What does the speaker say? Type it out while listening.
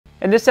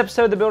In this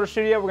episode of the Builder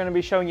Studio, we're going to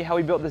be showing you how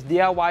we built this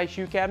DIY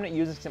shoe cabinet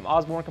using some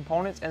Osborne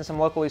components and some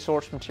locally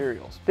sourced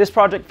materials. This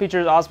project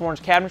features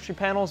Osborne's cabinetry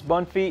panels,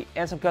 bund feet,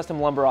 and some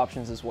custom lumber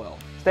options as well.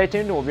 Stay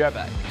tuned and we'll be right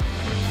back.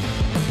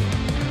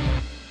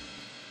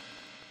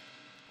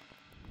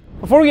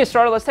 Before we get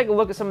started, let's take a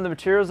look at some of the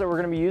materials that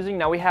we're going to be using.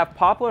 Now we have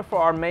poplar for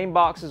our main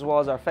box as well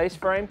as our face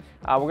frame.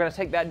 We're going to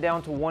take that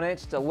down to 1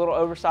 inch. It's a little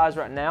oversized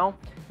right now.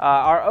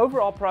 Our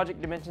overall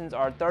project dimensions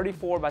are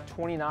 34 by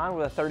 29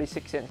 with a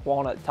 36-inch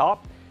walnut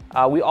top.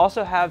 We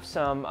also have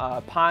some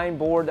pine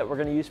board that we're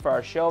going to use for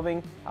our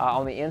shelving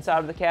on the inside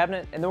of the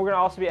cabinet, and then we're going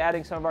to also be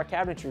adding some of our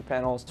cabinetry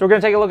panels. So we're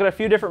going to take a look at a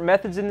few different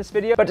methods in this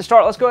video, but to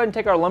start, let's go ahead and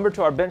take our lumber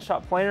to our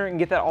benchtop planer and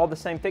get that all the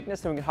same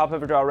thickness, then we can hop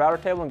over to our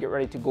router table and get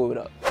ready to glue it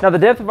up. Now the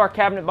depth of our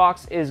cabinet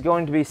box is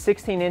going to be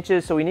 16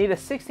 inches, so we need a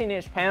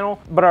 16-inch panel,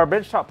 but our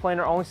benchtop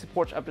planer only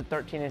supports up to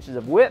 13 inches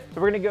of width. So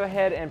we're going to go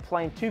ahead and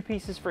plane 2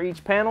 pieces for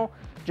each panel,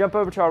 jump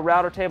over to our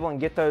router table and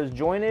get those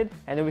jointed,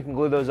 and then we can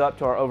glue those up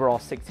to our overall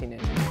 16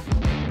 inches.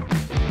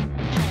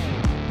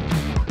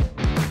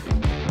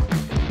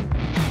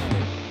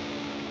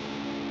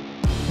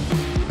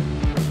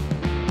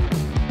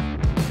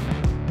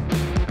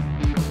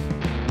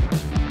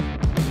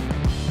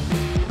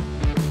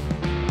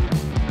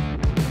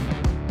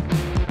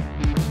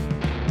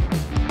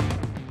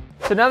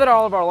 So now that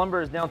all of our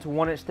lumber is down to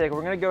 1 inch thick,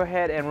 we're going to go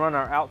ahead and run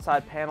our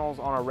outside panels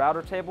on our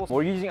router table.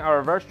 We're using our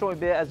reverse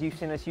joint bit as you've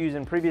seen us use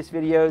in previous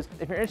videos.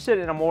 If you're interested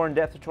in a more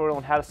in-depth tutorial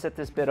on how to set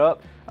this bit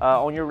up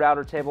on your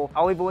router table,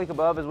 I'll leave a link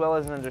above as well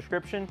as in the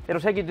description.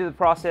 It'll take you through the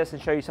process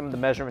and show you some of the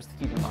measurements to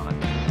keep in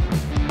mind.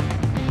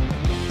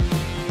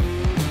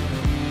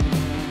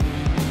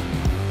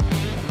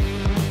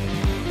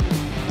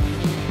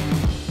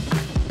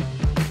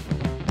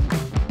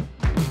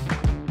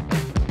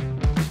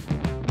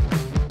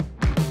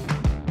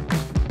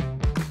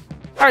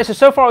 All right,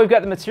 so far we've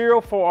got the material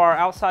for our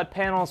outside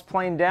panels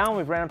planed down.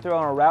 We've ran them through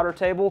on our router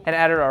table and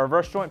added our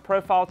reverse joint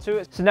profile to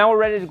it. So now we're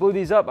ready to glue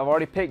these up. I've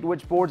already picked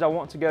which boards I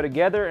want to go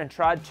together and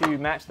tried to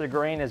match the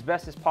grain as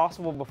best as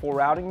possible before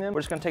routing them. We're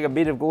just gonna take a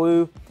bead of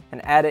glue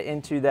and add it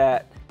into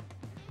that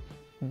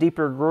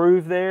deeper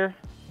groove there.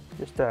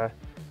 Just a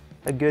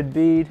good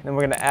bead. Then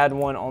we're gonna add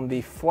one on the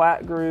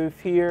flat groove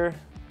here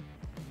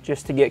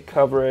just to get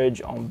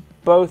coverage on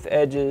both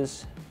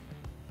edges.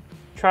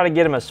 Try to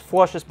get them as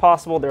flush as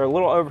possible. They're a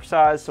little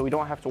oversized, so we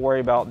don't have to worry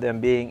about them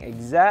being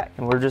exact.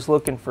 And we're just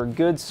looking for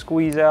good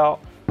squeeze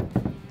out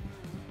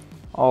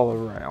all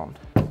around.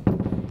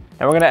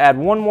 Now we're gonna add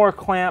one more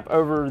clamp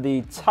over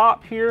the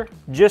top here,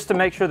 just to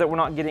make sure that we're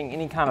not getting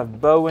any kind of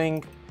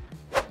bowing.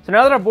 So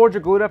now that our boards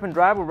are glued up and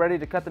dry, we're ready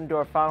to cut them to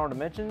our final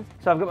dimensions.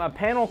 So I've got my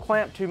panel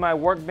clamp to my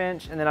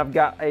workbench, and then I've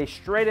got a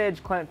straight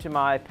edge clamp to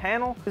my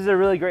panel. This is a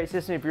really great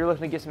system if you're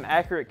looking to get some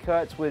accurate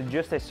cuts with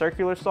just a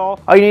circular saw.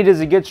 All you need is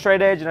a good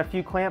straight edge and a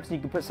few clamps, and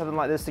you can put something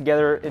like this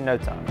together in no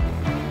time.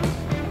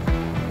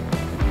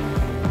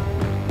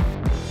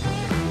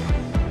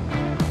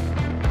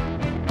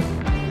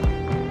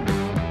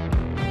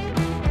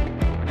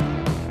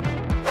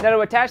 Now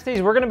to attach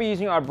these, we're going to be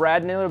using our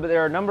brad nailer, but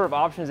there are a number of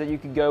options that you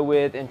could go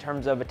with in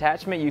terms of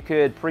attachment. You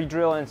could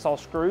pre-drill and install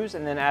screws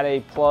and then add a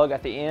plug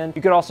at the end.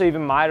 You could also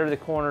even miter the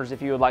corners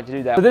if you would like to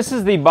do that. So this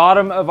is the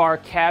bottom of our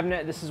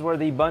cabinet. This is where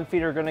the bund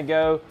feet are going to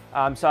go.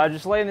 So I'm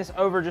just laying this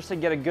over just to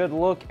get a good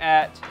look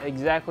at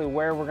exactly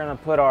where we're going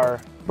to put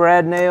our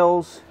brad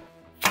nails.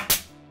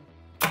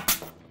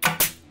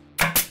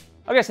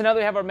 Okay, so now that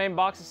we have our main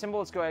box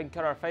assembled, let's go ahead and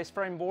cut our face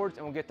frame boards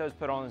and we'll get those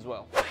put on as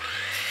well.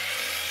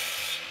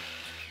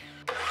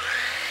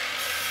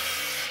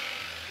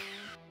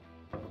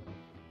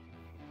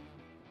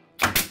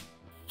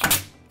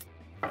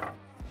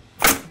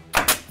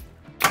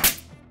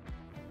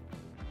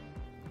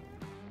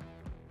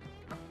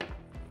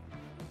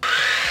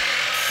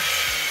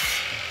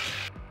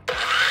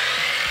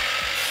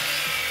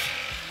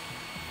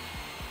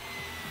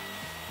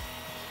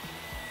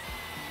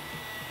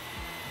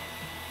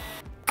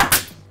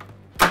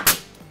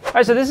 All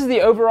right, so this is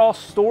the overall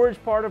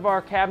storage part of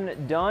our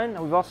cabinet done.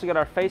 We've also got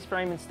our face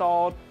frame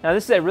installed. Now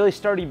this is a really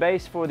sturdy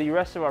base for the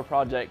rest of our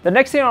project. The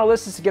next thing on our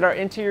list is to get our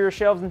interior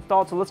shelves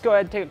installed, so let's go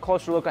ahead and take a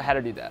closer look at how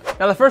to do that.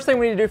 Now the first thing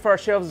we need to do for our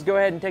shelves is go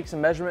ahead and take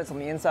some measurements on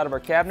the inside of our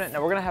cabinet.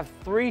 Now we're gonna have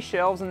 3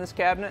 shelves in this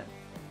cabinet,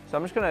 so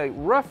I'm just gonna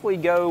roughly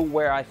go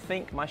where I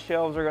think my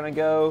shelves are gonna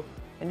go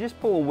and just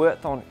pull a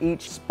width on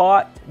each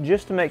spot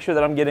just to make sure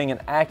that I'm getting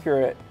an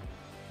accurate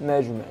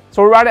measurement.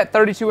 So we're right at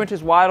 32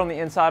 inches wide on the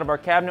inside of our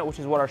cabinet, which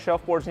is what our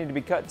shelf boards need to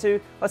be cut to.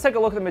 Let's take a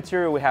look at the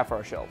material we have for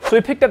our shelves. So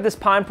we picked up this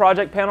pine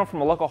project panel from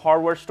a local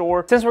hardware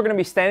store. Since we're going to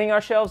be staining our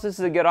shelves, this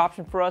is a good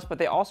option for us, but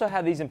they also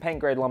have these in paint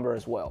grade lumber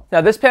as well. Now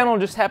this panel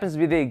just happens to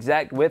be the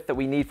exact width that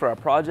we need for our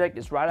project.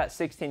 It's right at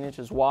 16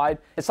 inches wide.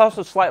 It's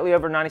also slightly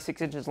over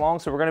 96 inches long,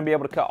 so we're going to be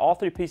able to cut all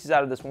 3 pieces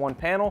out of this one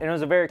panel, and it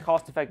was a very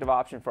cost-effective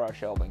option for our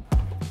shelving.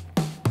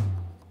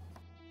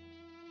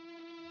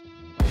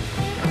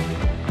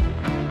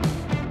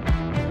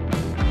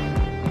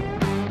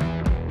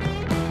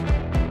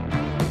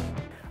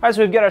 All right,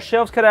 so we've got our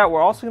shelves cut out.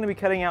 We're also going to be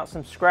cutting out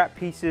some scrap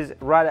pieces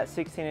right at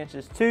 16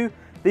 inches too.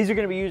 These are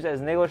going to be used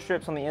as nailer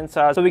strips on the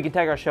inside so we can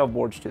tag our shelf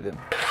boards to them.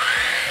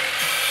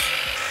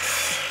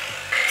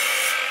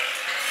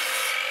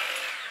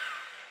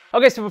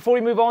 Okay, so before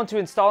we move on to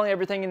installing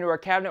everything into our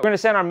cabinet, we're going to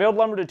sand our milled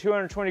lumber to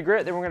 220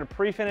 grit, then we're going to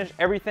pre-finish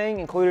everything,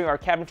 including our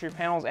cabinetry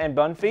panels and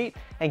bun feet,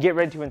 and get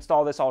ready to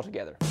install this all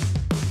together.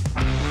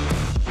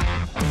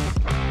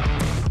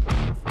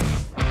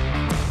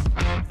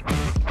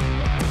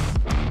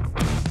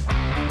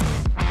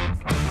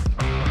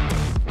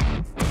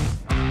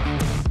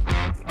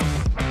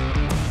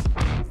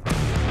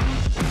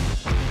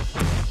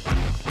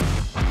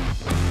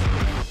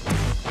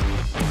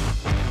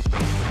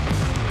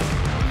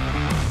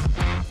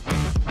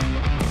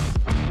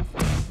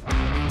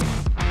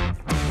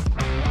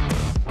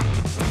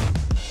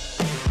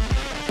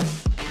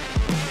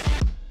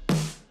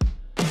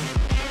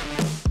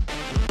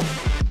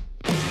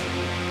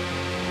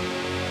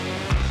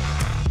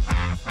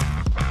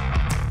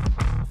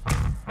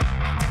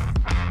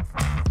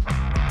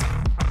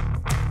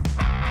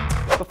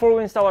 Before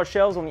we install our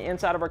shelves on the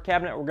inside of our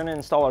cabinet, we're going to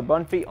install our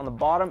bun feet on the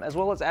bottom, as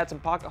well as add some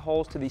pocket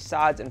holes to the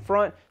sides and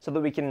front so that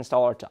we can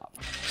install our top.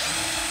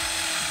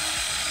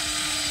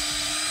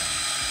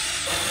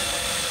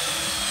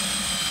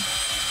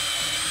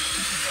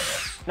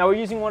 Now we're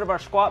using one of our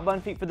squat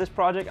bun feet for this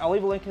project. I'll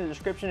leave a link in the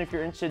description if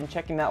you're interested in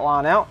checking that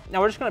line out.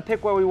 Now we're just going to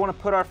pick where we want to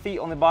put our feet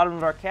on the bottom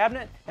of our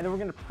cabinet, and then we're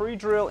going to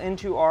pre-drill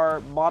into our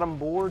bottom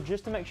board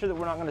just to make sure that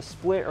we're not going to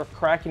split or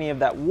crack any of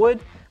that wood.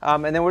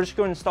 And then we're just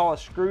going to install a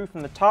screw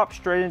from the top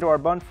straight into our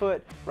bun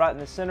foot right in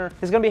the center.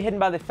 It's going to be hidden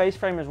by the face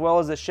frame as well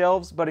as the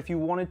shelves, but if you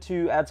wanted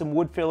to add some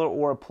wood filler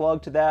or a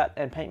plug to that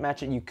and paint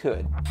match it, you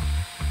could.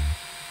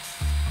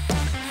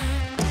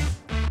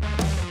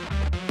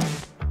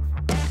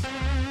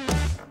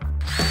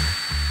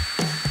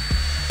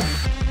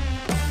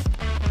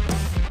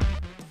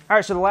 All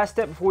right, so the last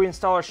step before we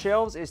install our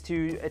shelves is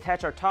to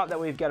attach our top. That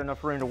way we've got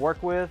enough room to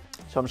work with.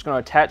 So I'm just going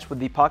to attach with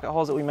the pocket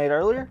holes that we made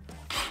earlier.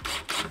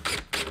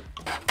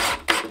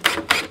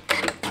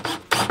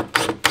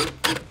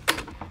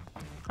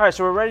 All right,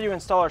 so we're ready to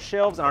install our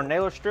shelves and our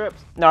nailer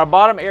strips. Now our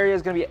bottom area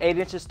is going to be 8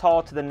 inches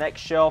tall to the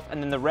next shelf,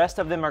 and then the rest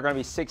of them are going to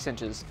be 6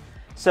 inches.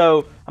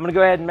 So I'm going to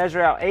go ahead and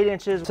measure out 8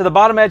 inches. So the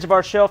bottom edge of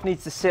our shelf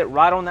needs to sit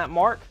right on that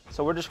mark.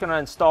 So we're just going to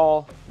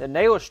install the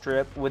nailer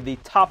strip with the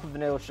top of the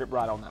nailer strip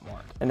right on that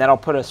mark. And that'll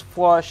put us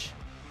flush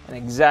and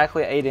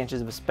exactly 8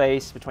 inches of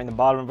space between the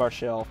bottom of our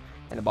shelf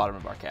and the bottom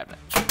of our cabinet.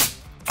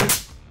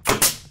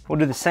 We'll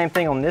do the same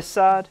thing on this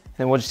side.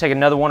 Then we'll just take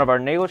another one of our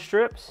nailer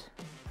strips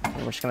and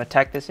we're just going to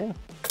tack this in.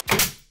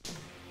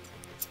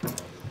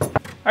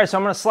 All right, so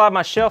I'm going to slide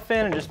my shelf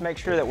in and just make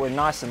sure that we're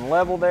nice and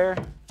level there.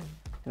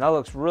 And that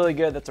looks really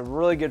good. That's a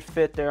really good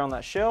fit there on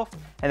that shelf.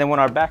 And then when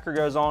our backer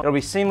goes on, it'll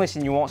be seamless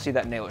and you won't see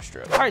that nailer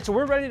strip. All right, so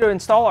we're ready to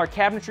install our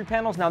cabinetry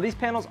panels. Now these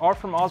panels are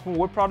from Osborne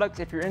Wood Products.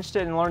 If you're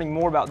interested in learning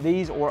more about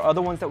these or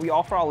other ones that we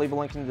offer, I'll leave a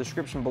link in the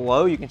description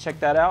below. You can check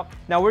that out.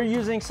 Now we're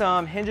using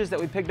some hinges that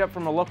we picked up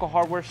from a local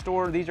hardware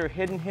store. These are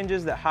hidden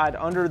hinges that hide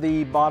under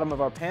the bottom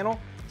of our panel.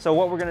 So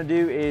what we're gonna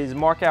do is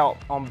mark out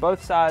on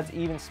both sides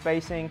even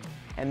spacing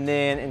and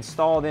then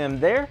install them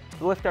there,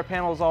 lift our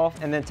panels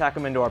off, and then tack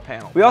them into our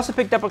panel. We also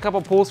picked up a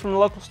couple pulls from the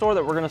local store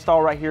that we're gonna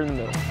install right here in the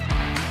middle.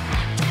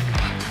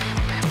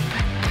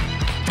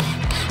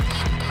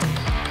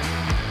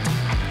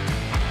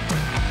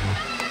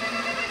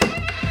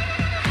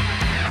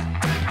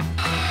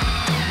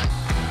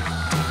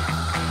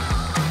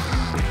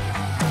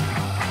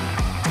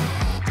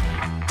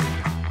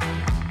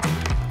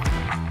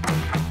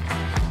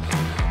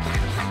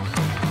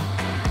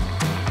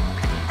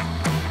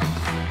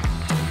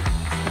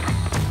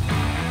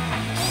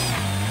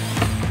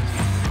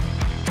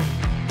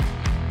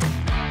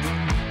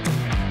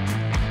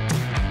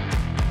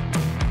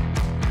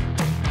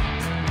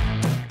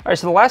 All right,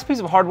 so the last piece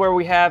of hardware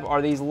we have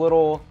are these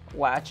little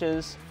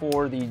latches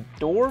for the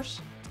doors.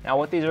 Now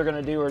what these are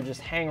gonna do are just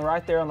hang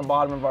right there on the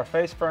bottom of our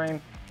face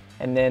frame,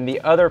 and then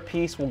the other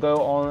piece will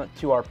go on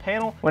to our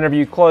panel. Whenever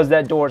you close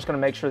that door, it's gonna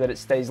make sure that it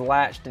stays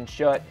latched and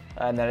shut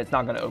and that it's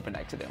not gonna open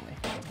accidentally.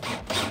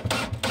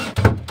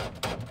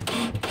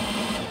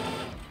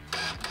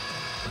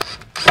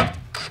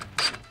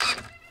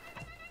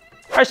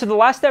 All right, so the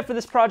last step for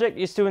this project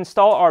is to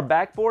install our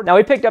backboard. Now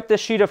we picked up this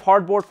sheet of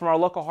hardboard from our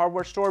local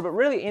hardware store, but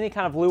really any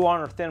kind of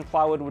Luan or thin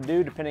plywood would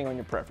do depending on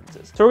your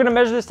preferences. So we're gonna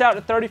measure this out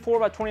to 34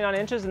 by 29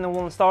 inches and then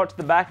we'll install it to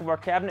the back of our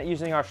cabinet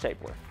using our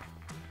stapler.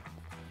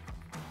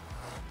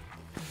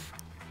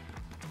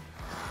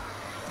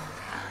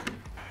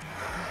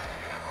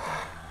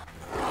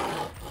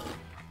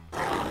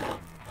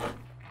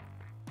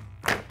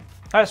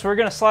 All right, so we're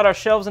gonna slide our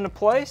shelves into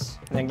place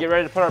and then get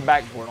ready to put our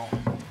backboard on.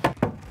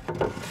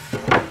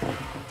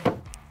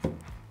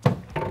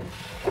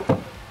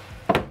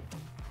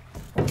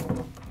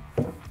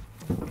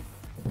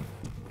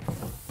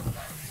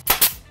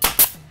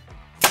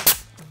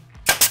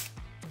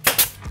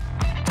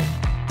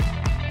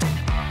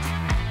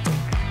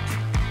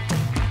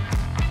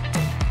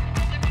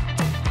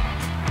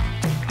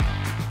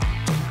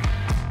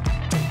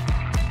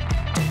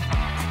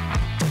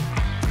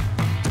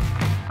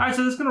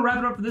 so that's gonna wrap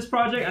it up for this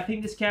project. I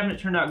think this cabinet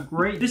turned out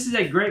great. This is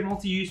a great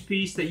multi-use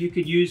piece that you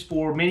could use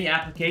for many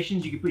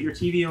applications. You could put your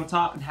TV on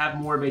top and have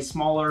more of a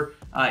smaller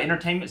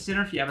entertainment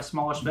center if you have a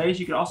smaller space.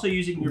 You could also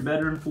use it in your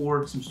bedroom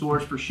for some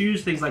storage for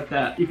shoes, things like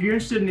that. If you're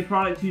interested in the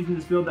products used in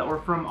this build that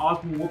were from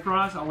Osborne Wood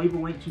Products, I'll leave a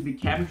link to the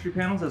cabinetry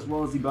panels as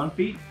well as the bun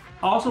feet.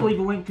 I'll also leave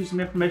a link to some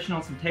information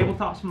on some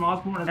tabletops from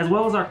Osborne, as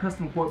well as our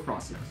custom quote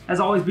process. As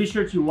always, be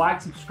sure to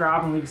like,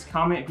 subscribe, and leave us a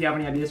comment if you have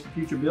any ideas for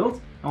future builds.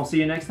 And we'll see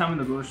you next time in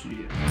the Builder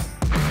Studio.